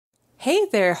Hey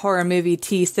there, horror movie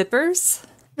tea sippers.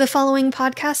 The following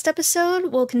podcast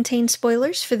episode will contain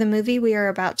spoilers for the movie we are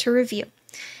about to review.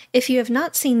 If you have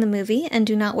not seen the movie and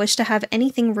do not wish to have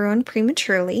anything ruined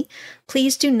prematurely,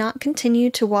 please do not continue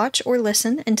to watch or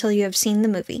listen until you have seen the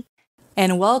movie.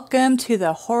 And welcome to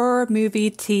the Horror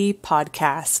Movie Tea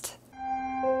Podcast.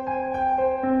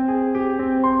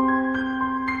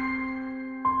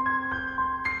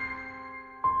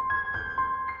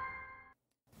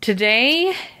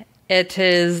 Today, it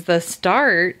is the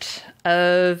start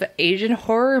of Asian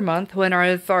Horror Month, one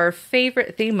of our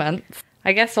favorite theme months.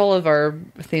 I guess all of our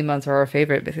theme months are our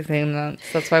favorite theme months.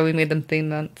 That's why we made them theme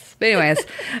months. But anyways,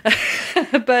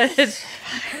 but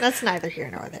that's neither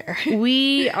here nor there.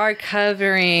 We are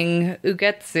covering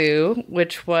Ugetsu,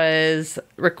 which was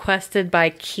requested by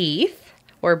Keith,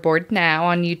 or Bored Now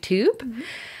on YouTube.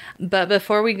 Mm-hmm. But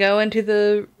before we go into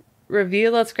the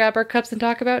review, let's grab our cups and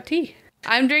talk about tea.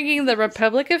 I'm drinking the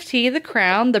Republic of Tea, the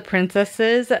Crown, the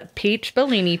Princess's Peach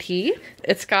Bellini tea.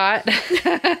 It's got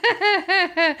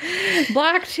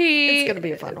black tea. It's going to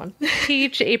be a fun one.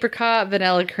 Peach, apricot,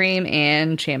 vanilla cream,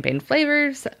 and champagne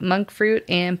flavors, monk fruit,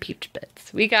 and peach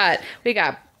bits. We got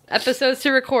episodes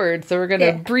to record, so we're going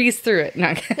to breeze through it.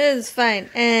 It's fine.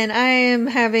 And I am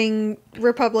having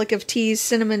Republic of Tea's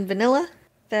cinnamon vanilla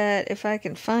that, if I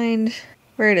can find...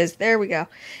 where it is. There we go.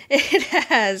 It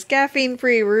has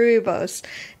caffeine-free rooibos,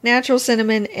 natural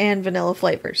cinnamon, and vanilla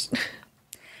flavors.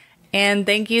 And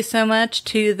thank you so much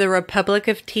to the Republic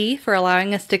of Tea for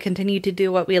allowing us to continue to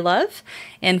do what we love.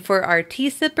 And for our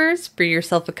tea sippers, brew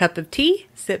yourself a cup of tea,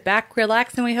 sit back,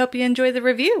 relax, and we hope you enjoy the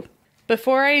review.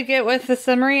 Before I get with the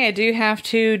summary, I do have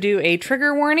to do a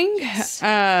trigger warning. Yes.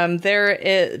 There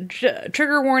is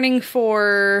trigger warning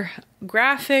for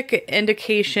graphic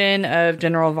indication of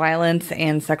general violence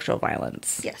and sexual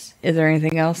violence. Yes. Is there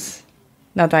anything else?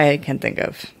 Not that I can think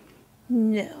of.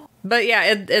 No. But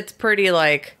yeah, it's pretty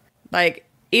like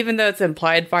even though it's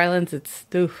implied violence, it's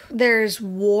oof. There's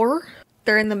war.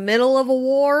 They're in the middle of a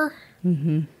war.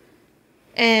 Mm-hmm.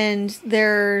 And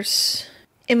there's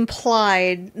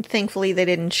implied, thankfully they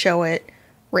didn't show it,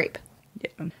 rape.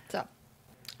 Yeah. So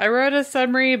I wrote a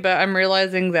summary, but I'm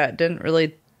realizing that didn't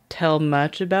really tell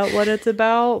much about what it's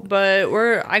about, but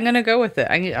I'm gonna go with it.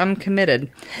 I'm committed.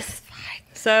 This is fine.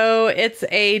 So it's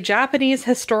a Japanese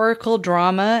historical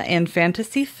drama and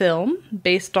fantasy film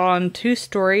based on two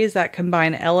stories that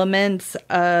combine elements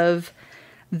of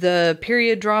the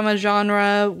period drama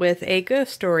genre with a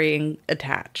ghost story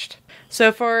attached.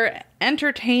 So for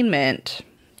entertainment,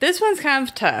 this one's kind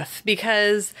of tough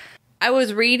because I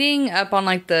was reading up on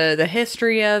like the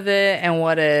history of it and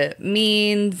what it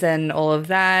means and all of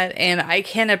that, and I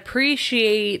can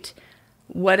appreciate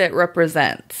what it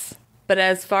represents. But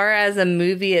as far as a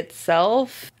movie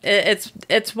itself,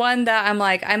 it's one that I'm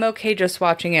like, I'm okay just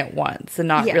watching it once and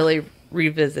not really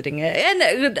revisiting it.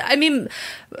 And I mean,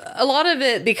 a lot of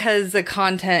it because the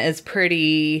content is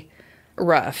pretty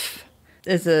rough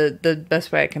is the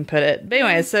best way I can put it. But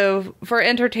anyway, so for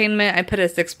entertainment, I put a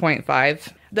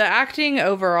 6.5. The acting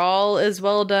overall is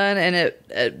well done, and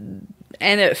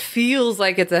it feels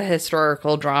like it's a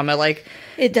historical drama. Like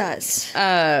it does,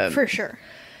 for sure.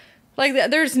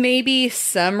 Like there's maybe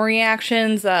some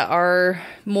reactions that are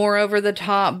more over the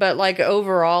top, but like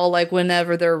overall, like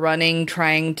whenever they're running,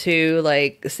 trying to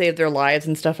like save their lives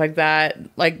and stuff like that,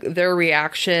 like their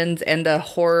reactions and the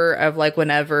horror of like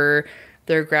whenever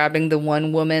they're grabbing the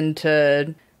one woman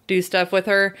to do stuff with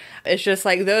her. It's just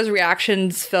like those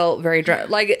reactions felt very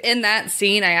like in that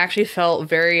scene I actually felt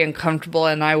very uncomfortable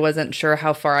and I wasn't sure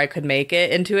how far I could make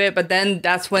it into it. But then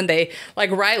that's when they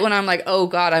like right when I'm like, oh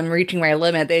god, I'm reaching my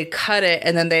limit, they cut it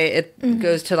and then it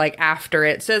goes to like after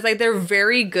it. So it's like they're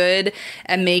very good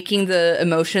at making the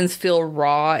emotions feel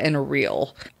raw and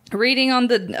real. Reading on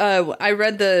I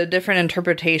read the different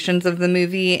interpretations of the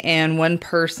movie, and one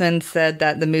person said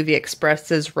that the movie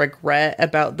expresses regret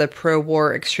about the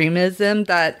pro-war extremism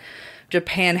that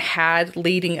Japan had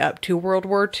leading up to World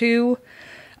War II.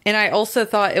 And I also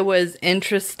thought it was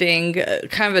interesting,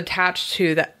 kind of attached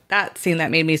to that scene that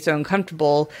made me so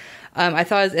uncomfortable. I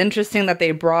thought it was interesting that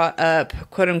they brought up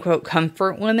quote-unquote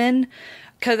comfort women.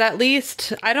 Because at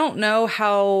least, I don't know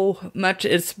how much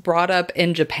it's brought up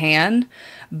in Japan,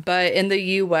 but in the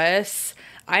U.S.,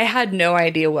 I had no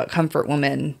idea what comfort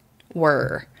women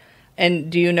were.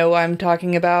 And do you know what I'm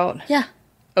talking about? Yeah.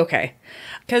 Okay.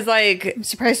 Because, like... I'm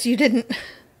surprised you didn't.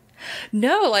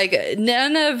 No, like,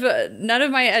 none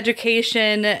of my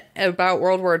education about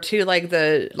World War II,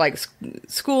 like,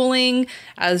 schooling,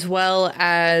 as well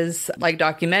as, like,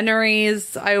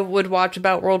 documentaries I would watch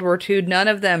about World War II, none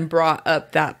of them brought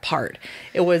up that part.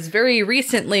 It was very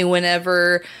recently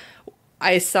whenever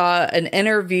I saw an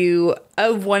interview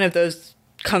of one of those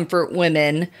comfort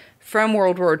women from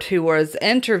World War II was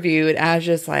interviewed. I was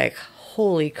just like,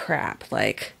 holy crap.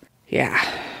 Like, yeah.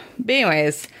 But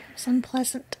anyways. It's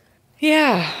unpleasant.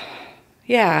 Yeah.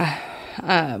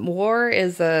 Yeah. War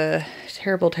is a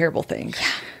terrible, terrible thing. Yeah.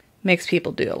 Makes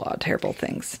people do a lot of terrible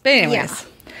things. But anyways. Yeah.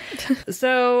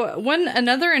 So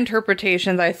another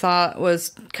interpretation that I thought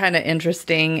was kind of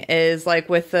interesting is like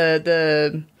with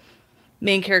the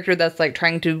main character that's like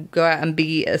trying to go out and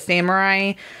be a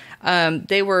samurai.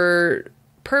 They were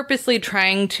purposely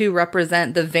trying to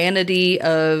represent the vanity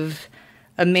of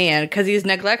a man because he's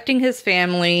neglecting his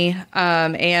family.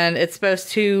 And it's supposed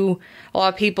to, a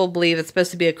lot of people believe it's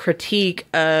supposed to be a critique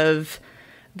of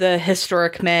the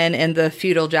historic men and the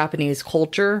feudal Japanese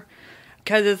culture.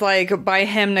 Because it's like by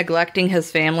him neglecting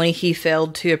his family, he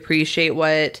failed to appreciate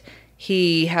what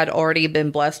he had already been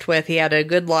blessed with. He had a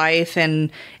good life,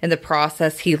 and in the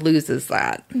process, he loses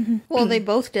that. Mm-hmm. Well, they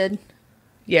both did.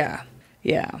 Yeah.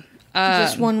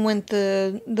 Just one went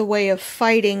the way of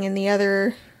fighting, and the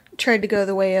other tried to go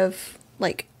the way of,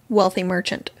 like, wealthy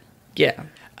merchant. Yeah.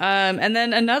 And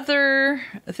then another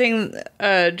thing,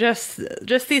 just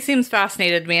these themes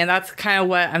fascinated me, and that's kind of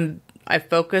what I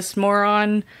focused more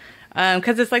on.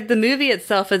 Because it's like the movie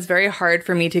itself is very hard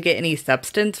for me to get any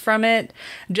substance from it,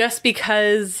 just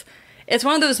because it's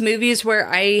one of those movies where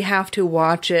I have to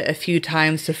watch it a few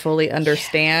times to fully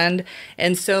understand. Yeah.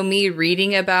 And so me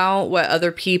reading about what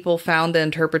other people found the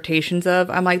interpretations of,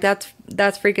 I'm like, that's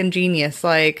freaking genius.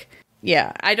 Like,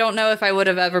 yeah, I don't know if I would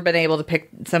have ever been able to pick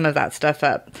some of that stuff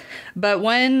up. But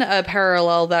one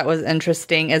parallel that was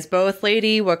interesting is both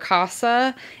Lady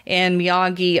Wakasa and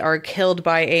Miyagi are killed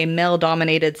by a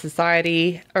male-dominated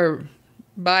society, or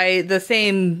by the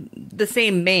same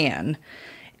man.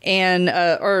 And,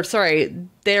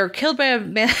 they're killed by a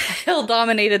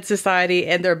male-dominated society,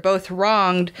 and they're both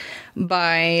wronged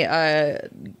by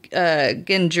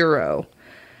Genjuro.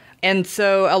 And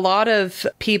so a lot of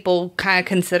people kind of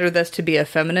consider this to be a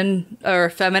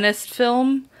feminist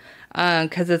film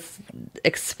because it's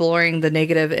exploring the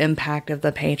negative impact of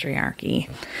the patriarchy.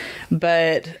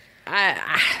 But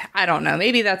I don't know.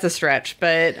 Maybe that's a stretch.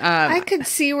 But I could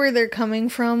see where they're coming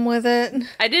from with it.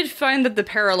 I did find that the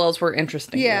parallels were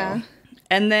interesting. Yeah. Though.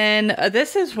 And then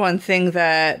this is one thing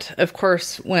that, of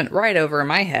course, went right over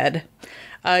my head.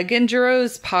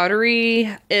 Genjuro's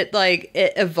pottery, it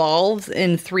evolves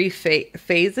in three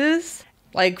phases.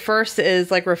 Like, first is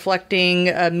like reflecting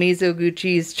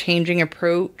Mizoguchi's changing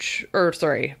approach,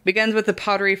 begins with the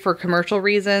pottery for commercial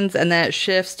reasons, and then it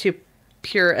shifts to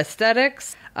pure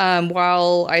aesthetics,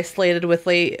 while isolated with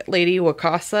Lady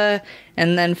Wakasa,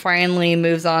 and then finally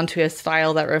moves on to a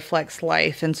style that reflects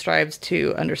life and strives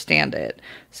to understand it.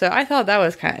 So I thought that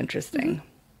was kind of interesting. Mm-hmm.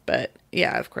 But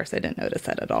yeah, of course I didn't notice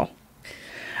that at all.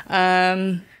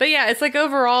 But yeah, it's like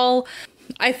overall,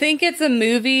 I think it's a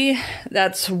movie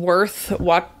that's worth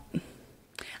watching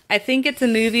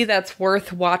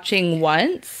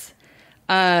once.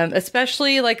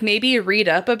 Especially like maybe read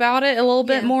up about it a little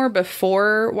bit more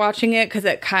before watching it, because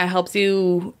it kind of helps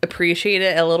you appreciate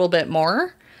it a little bit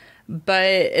more. But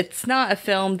it's not a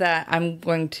film that I'm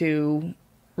going to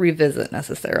revisit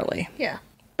necessarily. Yeah.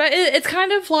 But it's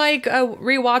kind of like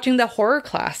rewatching the horror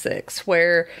classics,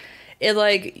 where it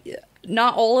like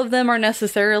not all of them are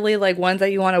necessarily like ones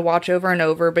that you want to watch over and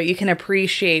over, but you can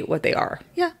appreciate what they are.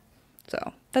 Yeah.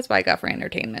 So that's what I got for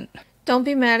entertainment. Don't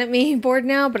be mad at me, bored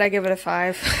now, but I give it a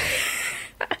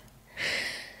 5.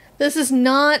 This is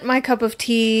not my cup of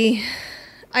tea.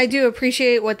 I do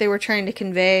appreciate what they were trying to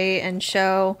convey and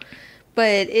show,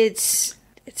 but it's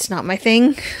not my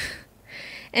thing.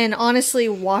 And honestly,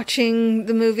 watching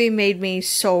the movie made me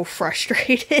so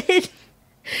frustrated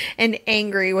and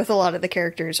angry with a lot of the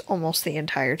characters almost the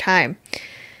entire time.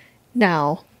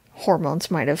 Now, hormones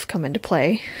might have come into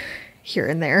play here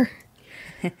and there.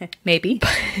 Maybe.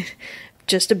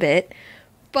 Just a bit.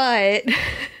 But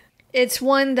it's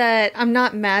one that I'm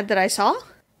not mad that I saw.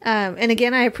 And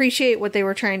again, I appreciate what they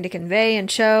were trying to convey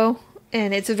and show.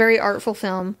 And it's a very artful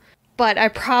film. But I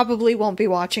probably won't be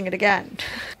watching it again.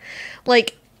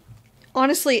 Like,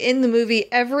 honestly, in the movie,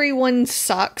 everyone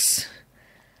sucks.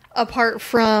 Apart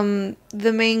from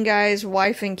the main guy's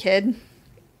wife and kid,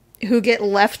 who get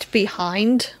left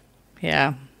behind.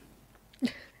 Yeah.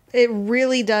 It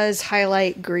really does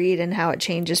highlight greed and how it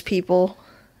changes people.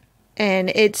 And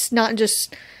it's not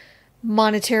just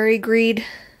monetary greed,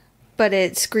 but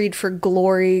it's greed for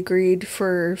glory, greed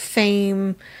for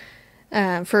fame,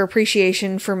 for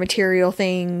appreciation for material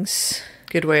things.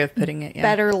 Good way of putting it, yeah.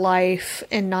 Better life,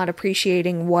 and not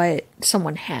appreciating what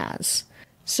someone has.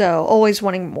 So, always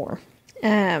wanting more.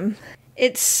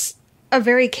 It's a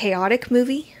very chaotic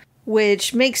movie,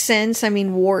 which makes sense. I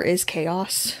mean, war is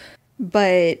chaos,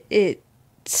 but it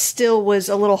still was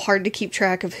a little hard to keep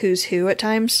track of who's who at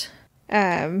times.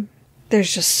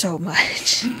 There's just so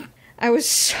much. I was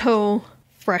so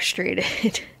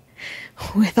frustrated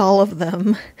with all of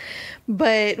them.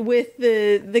 But with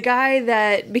the guy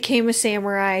that became a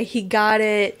samurai, he got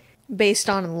it based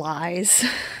on lies.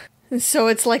 So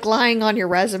it's like lying on your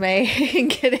resume and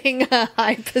getting a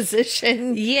high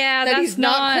position. Yeah, that that's he's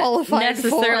not qualified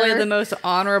necessarily for. the most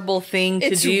honorable thing to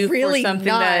It's do really for something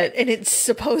not, that. and it's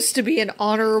supposed to be an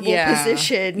honorable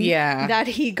position that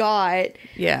he got.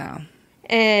 Yeah.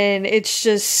 And it's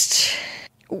just,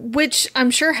 which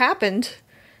I'm sure happened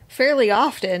fairly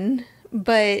often,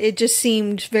 but it just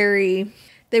seemed they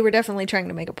were definitely trying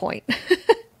to make a point.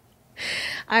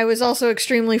 I was also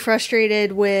extremely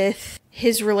frustrated with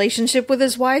his relationship with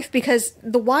his wife, because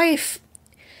the wife,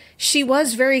 she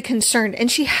was very concerned,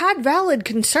 and she had valid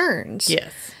concerns.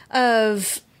 Yes.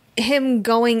 Of him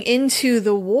going into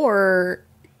the war.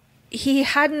 He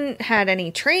hadn't had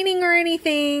any training or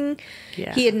anything.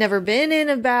 Yeah. He had never been in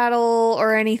a battle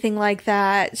or anything like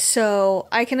that. So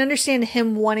I can understand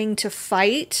him wanting to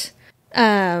fight.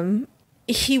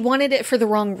 He wanted it for the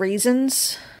wrong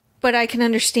reasons, but I can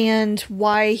understand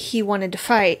why he wanted to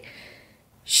fight.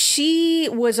 She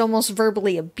was almost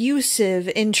verbally abusive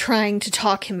in trying to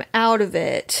talk him out of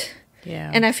it.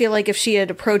 Yeah. And I feel like if she had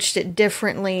approached it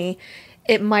differently,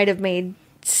 it might have made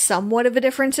somewhat of a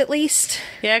difference, at least.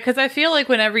 Yeah, because I feel like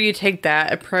whenever you take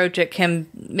that approach, it can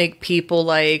make people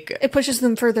like... It pushes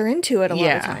them further into it a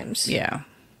lot of times. Yeah.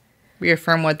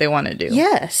 Reaffirm what they want to do.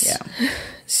 Yes. Yeah.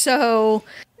 So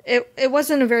it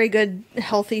wasn't a very good,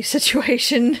 healthy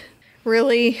situation,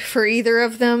 really, for either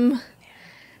of them.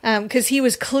 Because he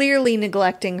was clearly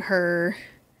neglecting her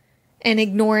and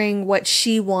ignoring what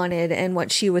she wanted and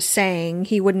what she was saying.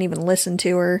 He wouldn't even listen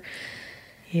to her.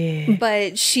 Yeah.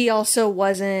 But she also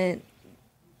wasn't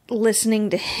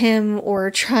listening to him or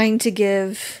trying to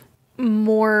give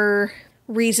more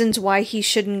reasons why he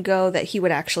shouldn't go that he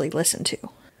would actually listen to.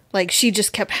 Like, she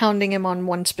just kept hounding him on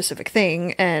one specific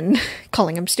thing and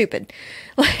calling him stupid.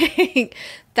 Like,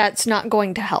 that's not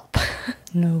going to help.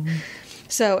 No.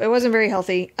 So it wasn't very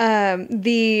healthy.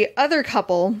 The other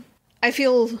couple, I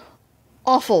feel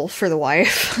awful for the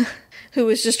wife, who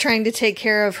was just trying to take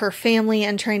care of her family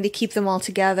and trying to keep them all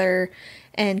together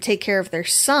and take care of their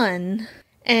son.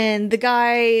 And the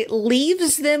guy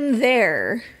leaves them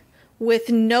there with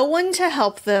no one to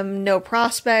help them, no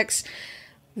prospects,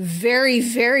 very,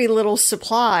 very little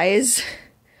supplies,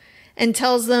 and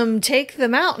tells them, take the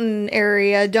mountain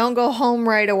area, don't go home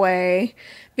right away,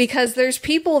 because there's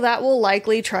people that will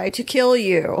likely try to kill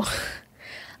you.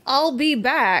 I'll be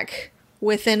back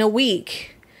within a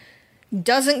week.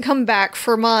 Doesn't come back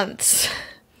for months,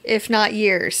 if not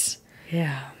years.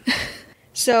 Yeah.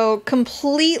 So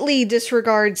completely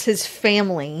disregards his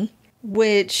family,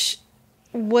 which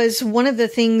was one of the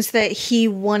things that he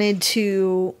wanted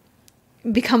to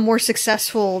become more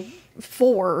successful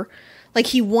for. Like,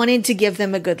 he wanted to give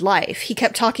them a good life. He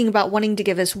kept talking about wanting to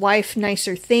give his wife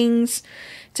nicer things,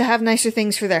 to have nicer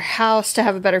things for their house, to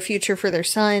have a better future for their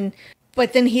son.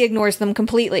 But then he ignores them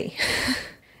completely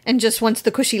and just wants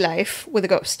the cushy life with a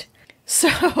ghost.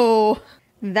 So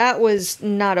that was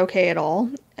not okay at all.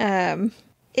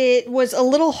 It was a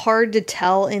little hard to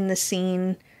tell in the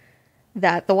scene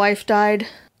that the wife died,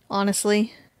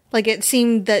 honestly. Like, it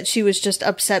seemed that she was just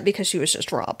upset because she was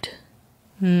just robbed.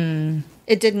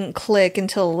 It didn't click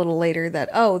until a little later that,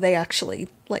 oh, they actually,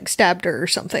 like, stabbed her or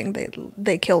something.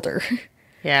 They killed her.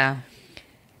 Yeah.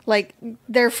 Like,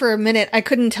 there for a minute, I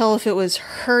couldn't tell if it was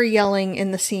her yelling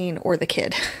in the scene or the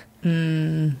kid.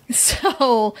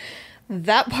 So,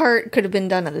 that part could have been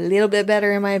done a little bit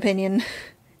better, in my opinion.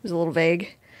 It was a little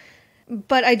vague.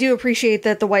 But I do appreciate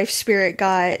that the wife's spirit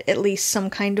got at least some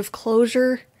kind of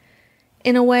closure,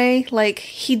 in a way. Like,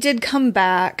 he did come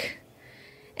back,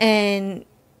 and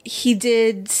he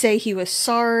did say he was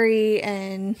sorry,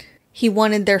 and he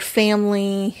wanted their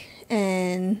family,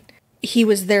 and he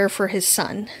was there for his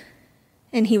son,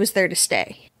 and he was there to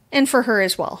stay. And for her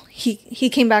as well. He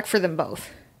came back for them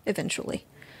both, eventually.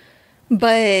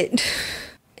 But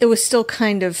it was still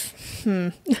kind of,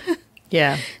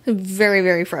 Yeah. very,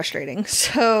 very frustrating.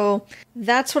 So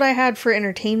that's what I had for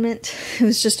entertainment. It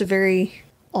was just a very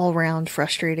all-round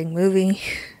frustrating movie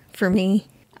for me.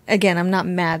 Again, I'm not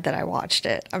mad that I watched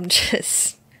it. I'm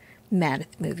just mad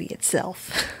at the movie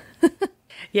itself.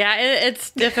 Yeah, it's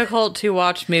difficult to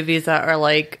watch movies that are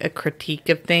like a critique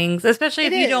of things, especially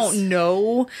if you don't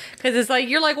know. Because it's like,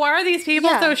 you're like, why are these people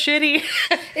so shitty?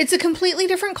 It's a completely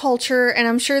different culture, and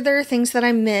I'm sure there are things that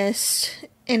I missed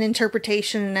and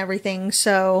interpretation and everything,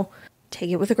 so take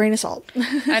it with a grain of salt.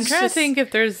 I'm trying to think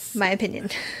if there's... my opinion.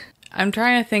 I'm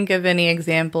trying to think of any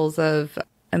examples of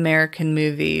American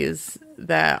movies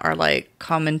that are like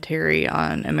commentary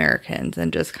on Americans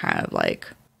and just kind of like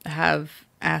have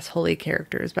assholey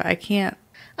characters, but I can't.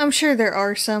 I'm sure there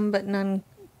are some, but none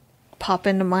pop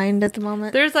into mind at the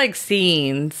moment. There's like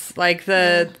scenes, like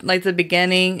the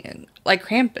beginning, like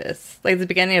Krampus, like the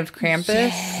beginning of Krampus.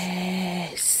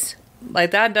 Yes.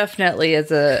 Like that definitely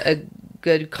is a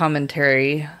good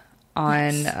commentary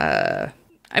on, Yes.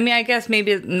 I mean, I guess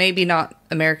maybe not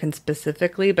American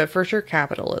specifically, but for sure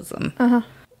capitalism. Uh-huh.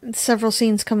 Several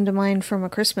scenes come to mind from A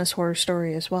Christmas Horror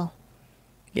Story as well.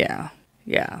 Yeah.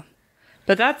 Yeah.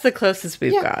 But that's the closest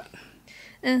we've got.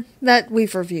 That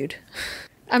we've reviewed.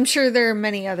 I'm sure there are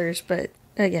many others, but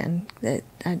again,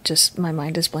 my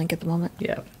mind is blank at the moment.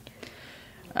 Yeah.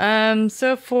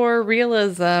 So for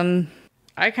realism,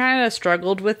 I kind of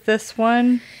struggled with this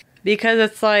one because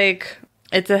it's like,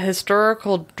 it's a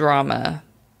historical drama,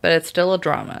 but it's still a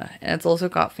drama, and it's also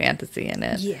got fantasy in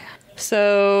it. Yeah.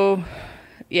 So,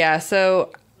 yeah,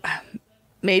 so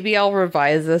maybe I'll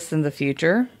revise this in the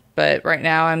future, but right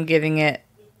now I'm giving it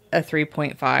a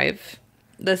 3.5.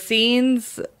 The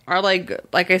scenes are like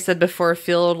I said before,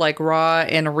 feel like raw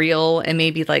and real and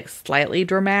maybe like slightly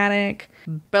dramatic.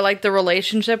 But like the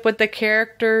relationship with the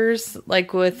characters,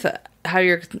 like with how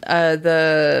you're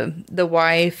the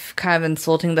wife kind of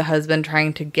insulting the husband,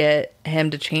 trying to get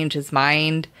him to change his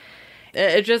mind.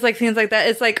 It just like things like that.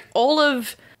 It's like all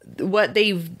of what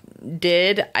they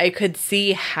did, I could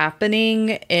see happening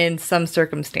in some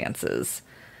circumstances.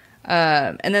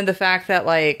 And then the fact that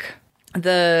like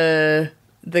the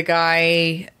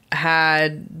guy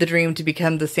had the dream to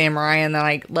become the samurai and then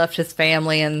like left his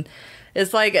family, and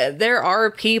it's like there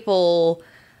are people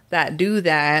that do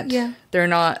that. Yeah. They're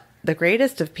not the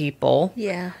greatest of people.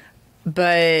 Yeah.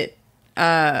 But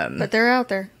they're out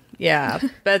there. Yeah.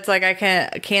 But it's like I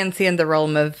can see in the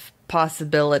realm of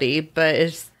possibility, but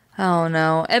it's I don't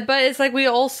know. But it's like we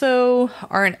also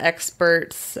aren't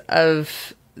experts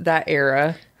of that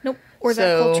era. Nope. Or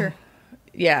that culture.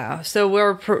 Yeah.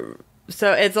 So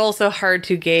so it's also hard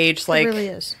to gauge like it really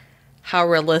is. How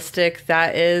realistic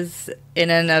that is in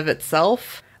and of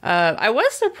itself. I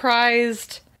was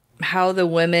surprised how the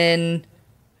women,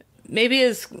 maybe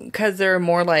it's because they're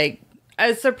more like, I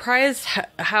was surprised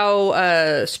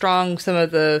how strong some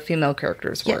of the female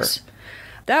characters were. Yes.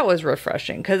 That was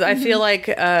refreshing because I feel like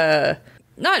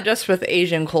not just with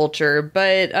Asian culture,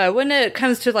 but when it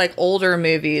comes to like older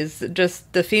movies,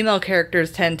 just the female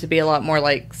characters tend to be a lot more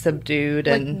like subdued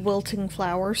and like wilting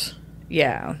flowers.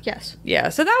 Yeah. Yes. Yeah,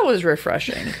 so that was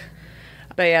refreshing.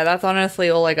 But yeah, that's honestly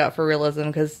all I got for realism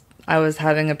because I was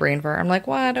having a brain fart. I'm like,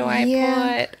 what do I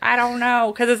put? I don't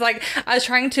know. Because it's like, I was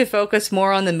trying to focus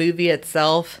more on the movie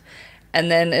itself.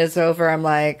 And then it's over. I'm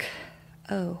like,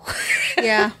 oh.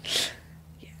 Yeah.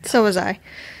 So was I.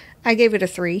 I gave it a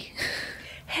 3.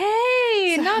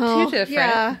 Hey, so, not too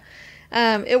different.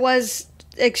 Yeah. It was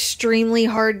extremely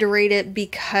hard to rate it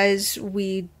because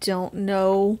we don't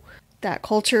know that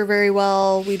culture very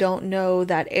well. We don't know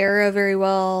that era very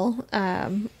well.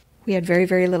 We had very,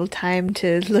 very little time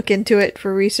to look into it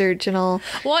for research and all.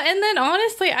 Well, and then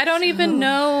honestly, I don't even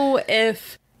know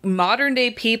if modern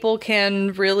day people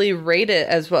can really rate it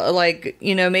as well. Like,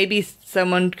 you know, maybe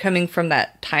someone coming from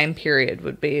that time period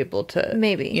would be able to,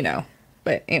 maybe, you know,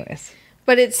 but anyways.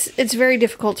 But it's very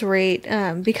difficult to rate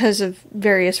because of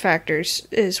various factors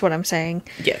is what I'm saying.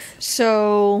 Yes.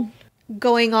 So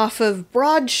going off of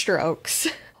broad strokes,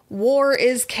 war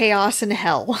is chaos and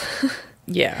hell.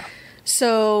 Yeah.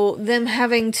 So them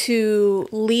having to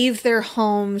leave their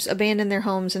homes, abandon their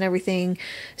homes and everything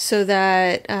so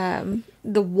that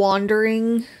the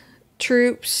wandering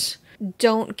troops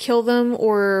don't kill them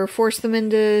or force them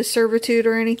into servitude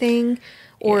or anything,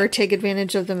 or take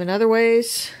advantage of them in other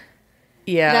ways.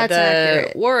 Yeah, that's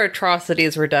accurate. War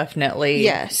atrocities were definitely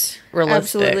realistic.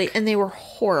 Absolutely, and they were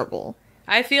horrible.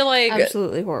 I feel like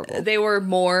absolutely horrible. They were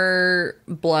more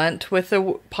blunt with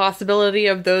the possibility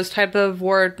of those type of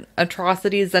war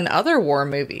atrocities than other war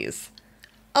movies.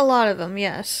 A lot of them,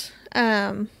 yes.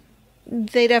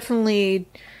 They definitely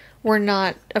were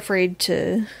not afraid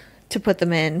to put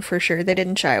them in, for sure. They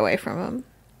didn't shy away from them.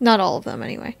 Not all of them,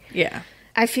 anyway. Yeah.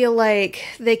 I feel like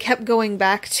they kept going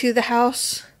back to the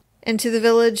house and to the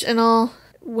village and all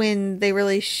when they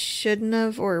really shouldn't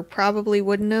have or probably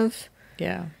wouldn't have.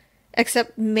 Yeah.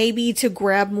 Except maybe to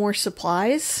grab more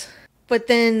supplies. But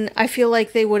then I feel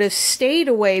like they would have stayed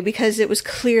away because it was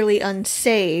clearly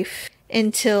unsafe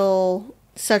until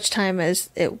such time as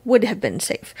it would have been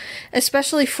safe.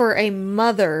 Especially for a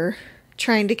mother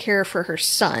trying to care for her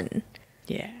son.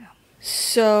 Yeah.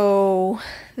 So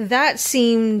that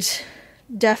seemed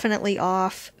definitely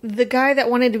off. The guy that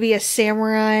wanted to be a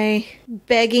samurai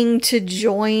begging to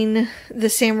join the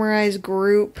samurai's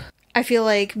group, I feel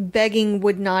like begging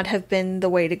would not have been the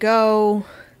way to go.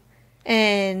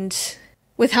 And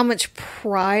with how much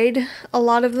pride a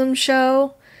lot of them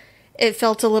show, it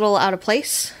felt a little out of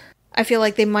place. I feel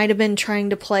like they might have been trying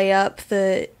to play up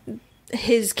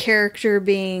his character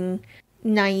being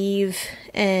naive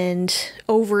and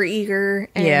overeager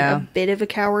and a bit of a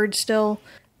coward still,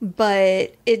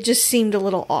 but it just seemed a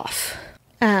little off.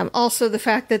 Also, the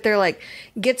fact that they're like,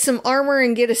 get some armor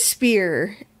and get a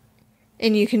spear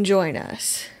and you can join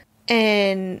us.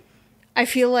 And I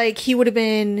feel like he would have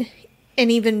been an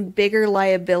even bigger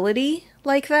liability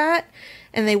like that,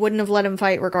 and they wouldn't have let him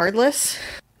fight regardless.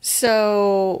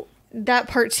 So that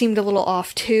part seemed a little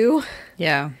off too.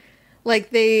 Yeah.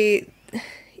 Like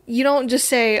you don't just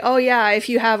say, oh yeah, if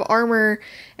you have armor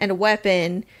and a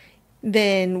weapon,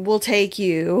 then we'll take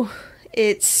you.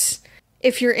 It's,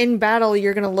 if you're in battle,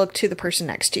 you're going to look to the person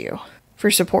next to you for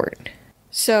support.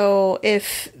 So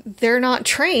if they're not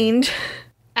trained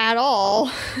at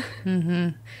all,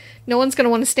 no one's going to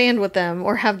want to stand with them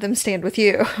or have them stand with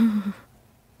you.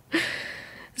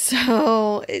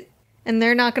 And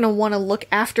they're not going to want to look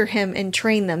after him and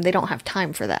train them. They don't have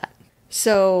time for that.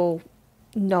 So,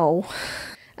 no.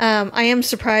 I am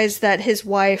surprised that his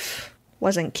wife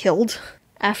wasn't killed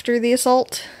after the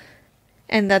assault,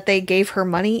 and that they gave her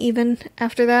money even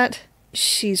after that.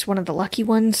 She's one of the lucky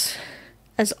ones.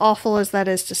 As awful as that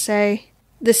is to say,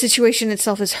 the situation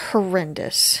itself is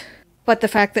horrendous. But the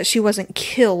fact that she wasn't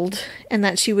killed and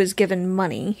that she was given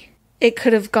money, it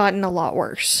could have gotten a lot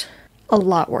worse. A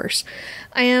lot worse.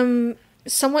 I am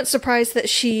somewhat surprised that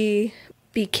she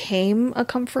became a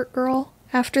comfort girl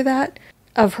after that.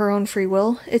 Of her own free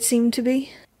will, it seemed to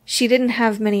be. She didn't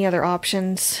have many other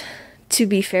options, to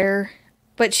be fair.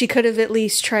 But she could have at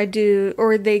least tried to,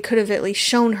 or they could have at least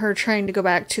shown her trying to go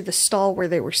back to the stall where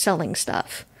they were selling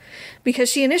stuff. Because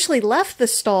she initially left the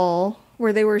stall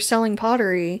where they were selling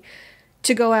pottery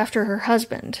to go after her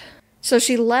husband. So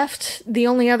she left the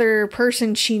only other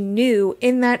person she knew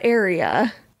in that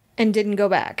area and didn't go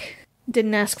back.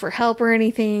 Didn't ask for help or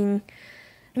anything.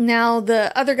 Now,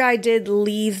 the other guy did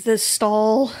leave the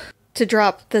stall to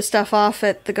drop the stuff off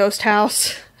at the ghost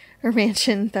house or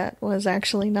mansion that was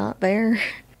actually not there.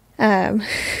 I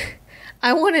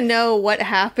want to know what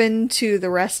happened to the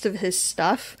rest of his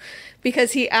stuff,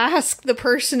 because he asked the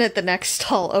person at the next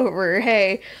stall over,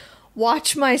 hey,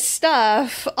 watch my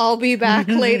stuff, I'll be back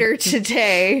later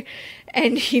today,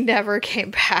 and he never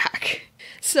came back.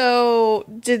 So,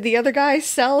 did the other guy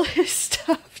sell his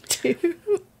stuff too?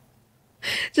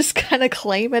 Just kind of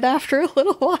claim it after a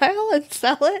little while and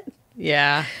sell it?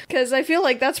 Yeah. Because I feel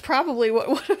like that's probably what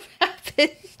would have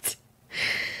happened.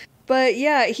 But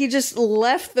yeah, he just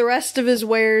left the rest of his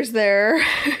wares there.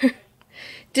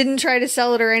 Didn't try to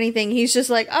sell it or anything. He's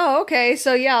just like, oh, okay,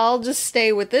 so yeah, I'll just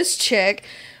stay with this chick.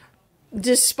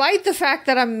 Despite the fact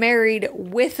that I'm married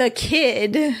with a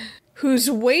kid who's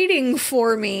waiting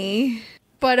for me.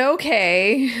 But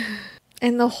okay.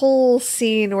 And the whole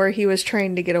scene where he was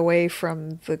trying to get away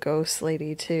from the ghost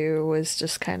lady, too, was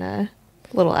just kind of a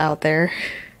little out there.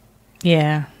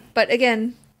 Yeah. But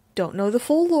again, don't know the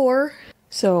full lore,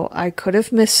 so I could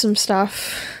have missed some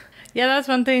stuff. Yeah, that's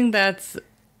one thing that's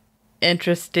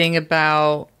interesting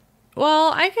about,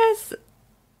 well, I guess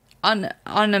on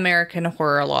American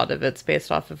Horror, a lot of it's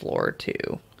based off of lore,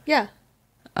 too. Yeah.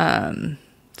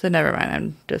 So never mind,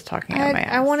 I'm just talking out my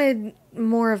ass. I wanted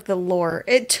more of the lore.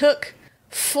 It took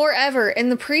forever. In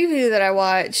the preview that I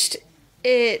watched,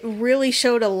 it really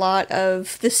showed a lot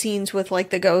of the scenes with, like,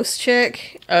 the ghost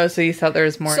chick. Oh, so you thought there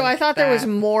was more? So I thought there was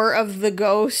more of the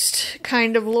ghost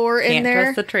kind of lore in there.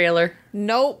 Can't trust the trailer.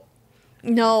 Nope.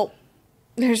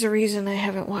 There's a reason I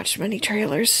haven't watched many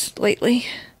trailers lately.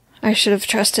 I should have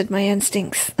trusted my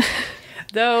instincts.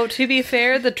 Though, to be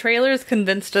fair, the trailers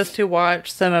convinced us to watch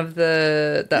some of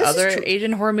the other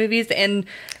Asian horror movies, and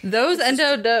those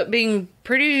ended up being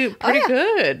pretty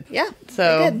good. Yeah.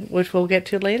 So, which we'll get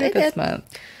to later this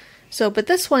month. So, but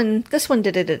this one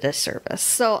did it a disservice.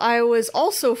 So I was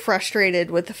also frustrated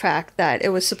with the fact that it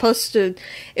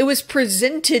was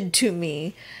presented to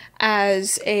me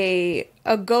as a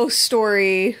ghost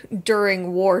story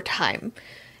during wartime.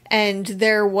 And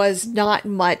there was not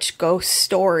much ghost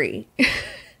story.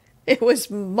 It was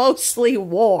mostly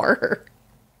war.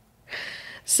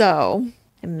 So,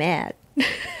 I'm mad.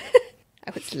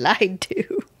 I was lied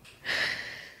to.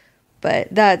 But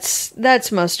that's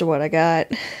most of what I got.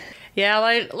 Yeah,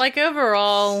 like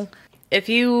overall, if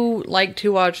you like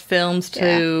to watch films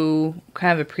to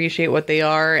kind of appreciate what they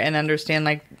are and understand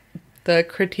like the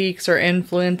critiques or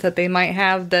influence that they might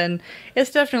have, then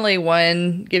it's definitely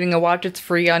one giving a watch. It's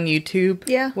free on YouTube.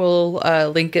 Yeah. We'll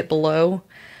link it below.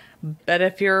 But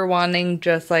if you're wanting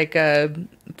just like a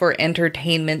for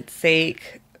entertainment's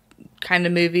sake kind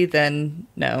of movie, then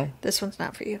no. This one's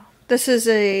not for you. This is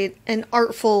an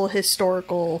artful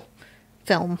historical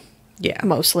film. Yeah.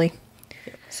 Mostly.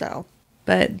 So.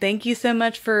 But thank you so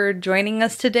much for joining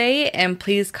us today, and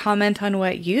please comment on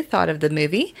what you thought of the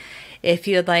movie. If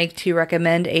you'd like to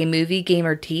recommend a movie, game,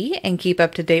 or tea and keep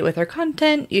up to date with our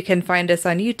content, you can find us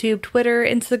on YouTube, Twitter,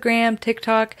 Instagram,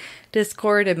 TikTok,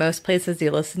 Discord, and most places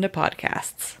you listen to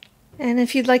podcasts. And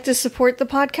if you'd like to support the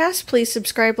podcast, please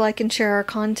subscribe, like, and share our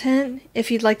content.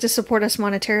 If you'd like to support us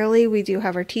monetarily, we do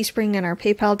have our Teespring and our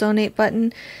PayPal donate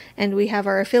button, and we have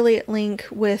our affiliate link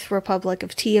with Republic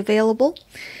of Tea available.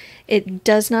 It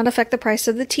does not affect the price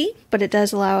of the tea, but it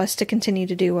does allow us to continue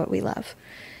to do what we love.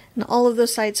 And all of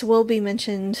those sites will be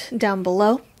mentioned down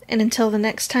below. And until the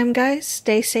next time, guys,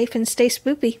 stay safe and stay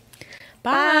spoopy.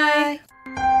 Bye.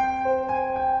 Bye.